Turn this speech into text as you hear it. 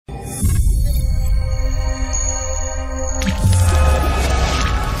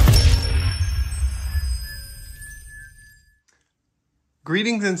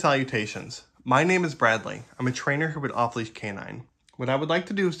Greetings and salutations. My name is Bradley. I'm a trainer here with Off Leash Canine. What I would like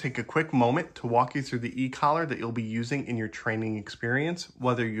to do is take a quick moment to walk you through the e-collar that you'll be using in your training experience,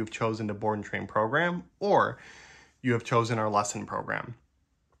 whether you've chosen the board and train program or you have chosen our lesson program.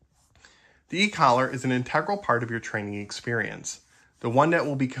 The e-collar is an integral part of your training experience. The one that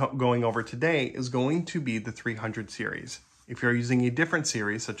we'll be going over today is going to be the 300 series. If you're using a different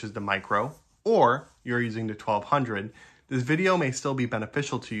series, such as the Micro, or you're using the 1200, this video may still be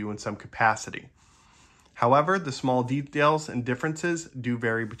beneficial to you in some capacity. However, the small details and differences do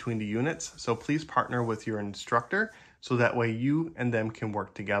vary between the units, so please partner with your instructor so that way you and them can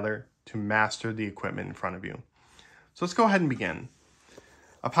work together to master the equipment in front of you. So let's go ahead and begin.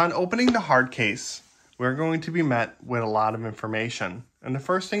 Upon opening the hard case, we're going to be met with a lot of information. And the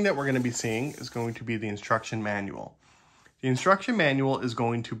first thing that we're going to be seeing is going to be the instruction manual. The instruction manual is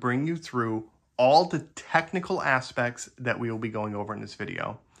going to bring you through all the technical aspects that we will be going over in this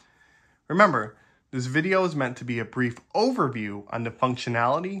video. Remember, this video is meant to be a brief overview on the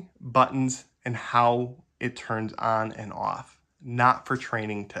functionality, buttons, and how it turns on and off, not for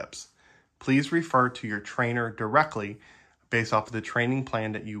training tips. Please refer to your trainer directly based off of the training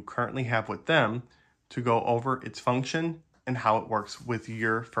plan that you currently have with them to go over its function and how it works with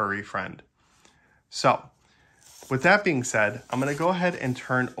your furry friend. So, with that being said, I'm going to go ahead and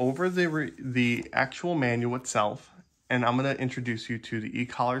turn over the actual manual itself, and I'm going to introduce you to the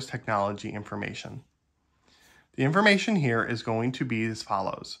e-collar's technology information. The information here is going to be as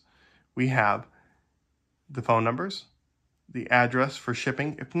follows. We have the phone numbers, the address for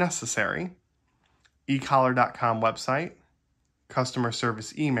shipping if necessary, ecollar.com website, customer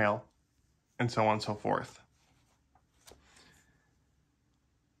service email, and so on and so forth.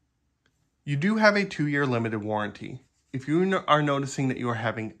 You do have a 2-year limited warranty. If you are noticing that you are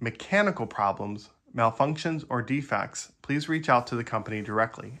having mechanical problems, malfunctions, or defects, please reach out to the company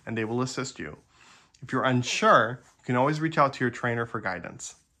directly and they will assist you. If you're unsure, you can always reach out to your trainer for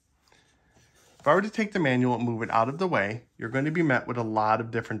guidance. If I were to take the manual and move it out of the way, you're going to be met with a lot of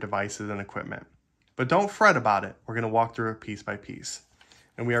different devices and equipment. But don't fret about it. We're going to walk through it piece by piece.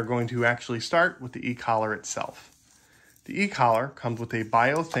 And we are going to actually start with the e-collar itself. The e-collar comes with a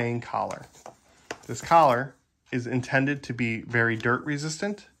biothane collar. This collar is intended to be very dirt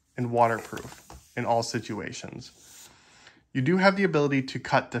resistant and waterproof in all situations. You do have the ability to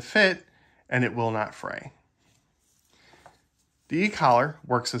cut to fit and it will not fray. The e-collar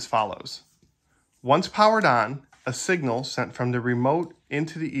works as follows. Once powered on, a signal sent from the remote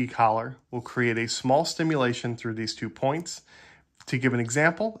into the e-collar will create a small stimulation through these 2 points. To give an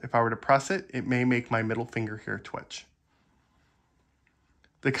example, if I were to press it, it may make my middle finger here twitch.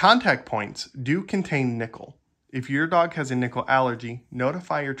 The contact points do contain nickel. If your dog has a nickel allergy,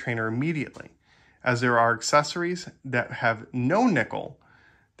 notify your trainer immediately, as there are accessories that have no nickel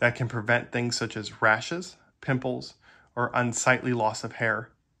that can prevent things such as rashes, pimples, or unsightly loss of hair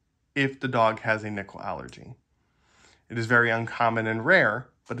if the dog has a nickel allergy. It is very uncommon and rare,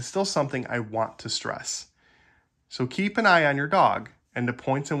 but it's still something I want to stress. So keep an eye on your dog and the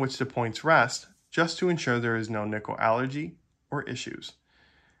points in which the points rest just to ensure there is no nickel allergy or issues.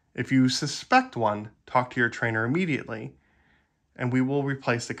 If you suspect one, talk to your trainer immediately, and we will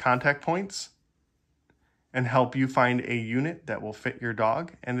replace the contact points and help you find a unit that will fit your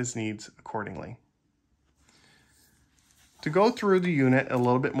dog and his needs accordingly. To go through the unit in a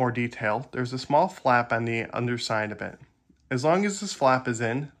little bit more detail, there's a small flap on the underside of it. As long as this flap is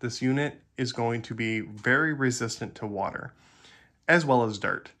in, this unit is going to be very resistant to water, as well as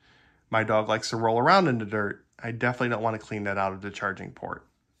dirt. My dog likes to roll around in the dirt. I definitely don't want to clean that out of the charging port.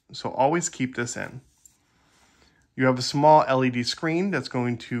 So always keep this in. You have a small LED screen that's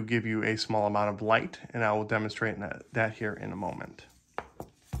going to give you a small amount of light, and I will demonstrate that here in a moment.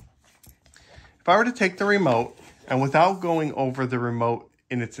 If I were to take the remote, and without going over the remote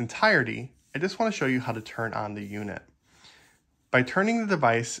in its entirety, I just want to show you how to turn on the unit. By turning the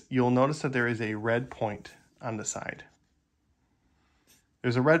device, you'll notice that there is a red point on the side.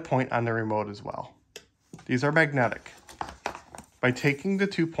 There's a red point on the remote as well. These are magnetic. By taking the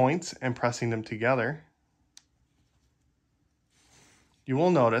 2 points and pressing them together, you will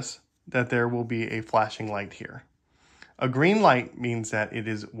notice that there will be a flashing light here. A green light means that it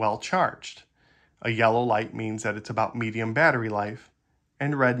is well charged. A yellow light means that it's about medium battery life,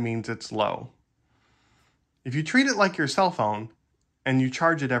 and red means it's low. If you treat it like your cell phone and you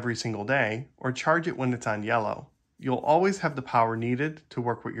charge it every single day or charge it when it's on yellow, you'll always have the power needed to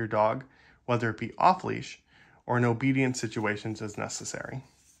work with your dog, whether it be off leash or in obedient situations as necessary.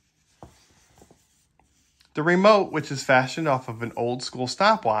 The remote, which is fashioned off of an old school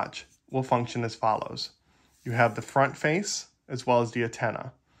stopwatch, will function as follows. You have the front face as well as the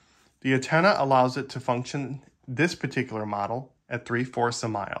antenna. The antenna allows it to function, this particular model, at 3/4 a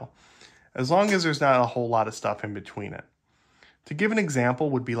mile, as long as there's not a whole lot of stuff in between it. To give an example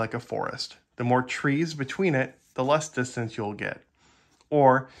would be like a forest. The more trees between it, the less distance you'll get.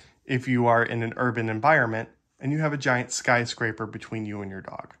 Or if you are in an urban environment and you have a giant skyscraper between you and your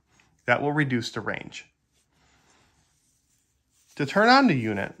dog, that will reduce the range. To turn on the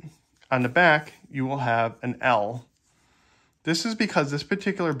unit, on the back, you will have an L. This is because this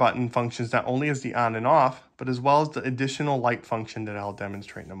particular button functions not only as the on and off, but as well as the additional light function that I'll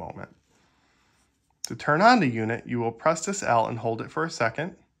demonstrate in a moment. To turn on the unit, you will press this L and hold it for a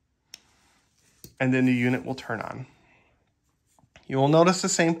second, and then the unit will turn on. You will notice the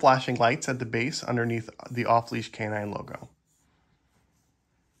same flashing lights at the base underneath the off-leash canine logo.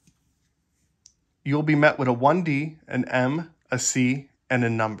 You will be met with a 1D, an M, a C, and a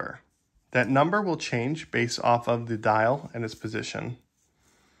number. That number will change based off of the dial and its position.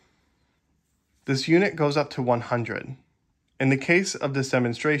 This unit goes up to 100. In the case of this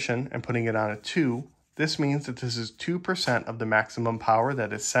demonstration and putting it on a 2, this means that this is 2% of the maximum power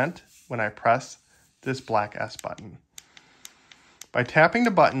that is sent when I press this black S button. By tapping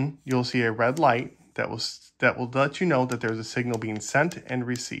the button, you'll see a red light that will let you know that there's a signal being sent and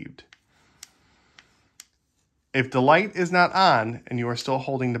received. If the light is not on and you are still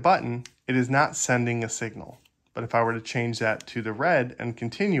holding the button, it is not sending a signal. But if I were to change that to the red and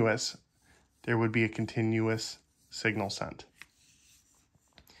continuous, there would be a continuous signal sent.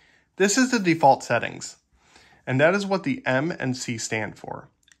 This is the default settings, and that is what the M and C stand for.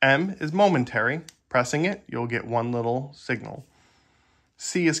 M is momentary. Pressing it, you'll get one little signal.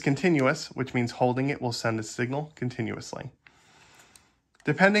 C is continuous, which means holding it will send a signal continuously.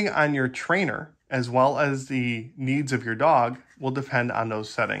 Depending on your trainer, as well as the needs of your dog, will depend on those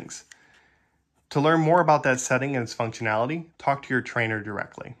settings. To learn more about that setting and its functionality, talk to your trainer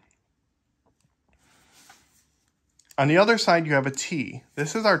directly. On the other side, you have a T.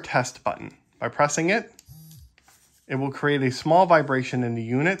 This is our test button. By pressing it, it will create a small vibration in the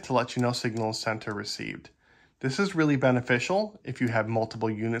unit to let you know signal is sent or received. This is really beneficial if you have multiple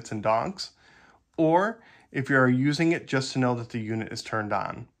units and dogs, or if you are using it just to know that the unit is turned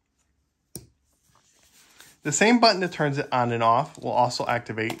on. The same button that turns it on and off will also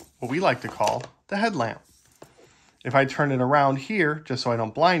activate what we like to call the headlamp. If I turn it around here, just so I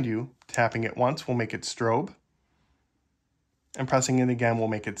don't blind you, tapping it once will make it strobe, and pressing it again will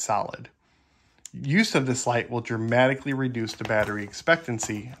make it solid. Use of this light will dramatically reduce the battery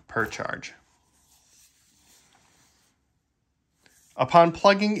expectancy per charge. Upon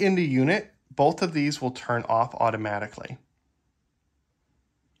plugging in the unit, both of these will turn off automatically.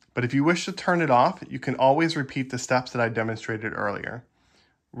 But if you wish to turn it off, you can always repeat the steps that I demonstrated earlier.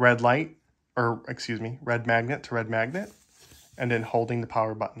 Red magnet to red magnet, and then holding the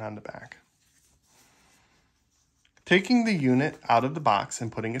power button on the back. Taking the unit out of the box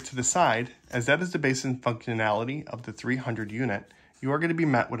and putting it to the side, as that is the basic functionality of the 300 unit, you are going to be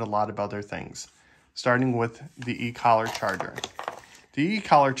met with a lot of other things, starting with the Ecollar charger. The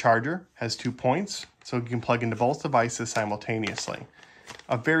Ecollar charger has 2 points, so you can plug into both devices simultaneously.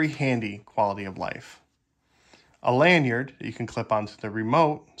 A very handy quality of life. A lanyard that you can clip onto the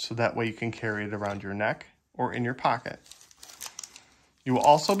remote, so that way you can carry it around your neck or in your pocket. You will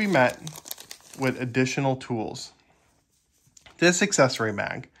also be met with additional tools. This accessory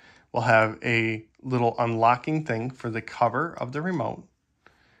bag will have a little unlocking thing for the cover of the remote,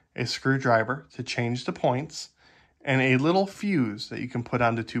 a screwdriver to change the points, and a little fuse that you can put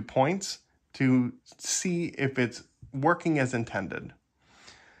on the 2 points to see if it's working as intended.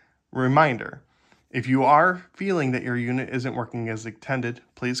 Reminder, if you are feeling that your unit isn't working as intended,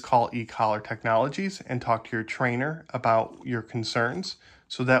 please call Ecollar Technologies and talk to your trainer about your concerns,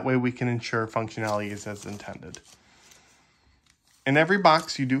 so that way we can ensure functionality is as intended. In every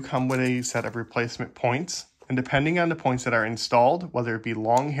box, you do come with a set of replacement points, and depending on the points that are installed, whether it be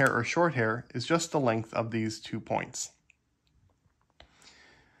long hair or short hair, is just the length of these 2 points.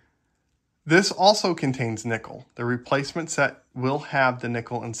 This also contains nickel. The replacement set will have the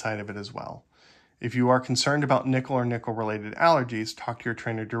nickel inside of it as well. If you are concerned about nickel or nickel-related allergies, talk to your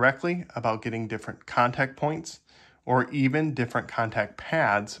trainer directly about getting different contact points or even different contact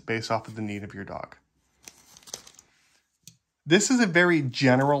pads based off of the need of your dog. This is a very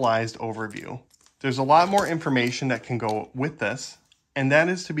generalized overview. There's a lot more information that can go with this, and that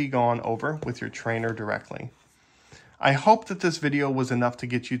is to be gone over with your trainer directly. I hope that this video was enough to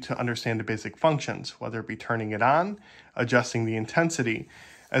get you to understand the basic functions, whether it be turning it on, adjusting the intensity,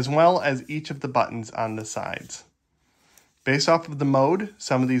 as well as each of the buttons on the sides. Based off of the mode,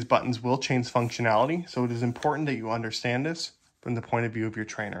 some of these buttons will change functionality, so it is important that you understand this from the point of view of your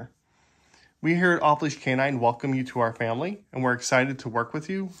trainer. We here at Off Leash Canine welcome you to our family, and we're excited to work with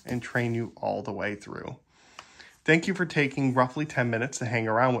you and train you all the way through. Thank you for taking roughly 10 minutes to hang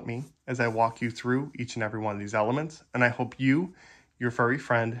around with me as I walk you through each and every one of these elements, and I hope you, your furry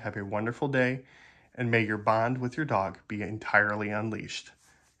friend, have a wonderful day, and may your bond with your dog be entirely unleashed.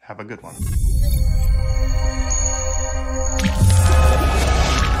 Have a good one.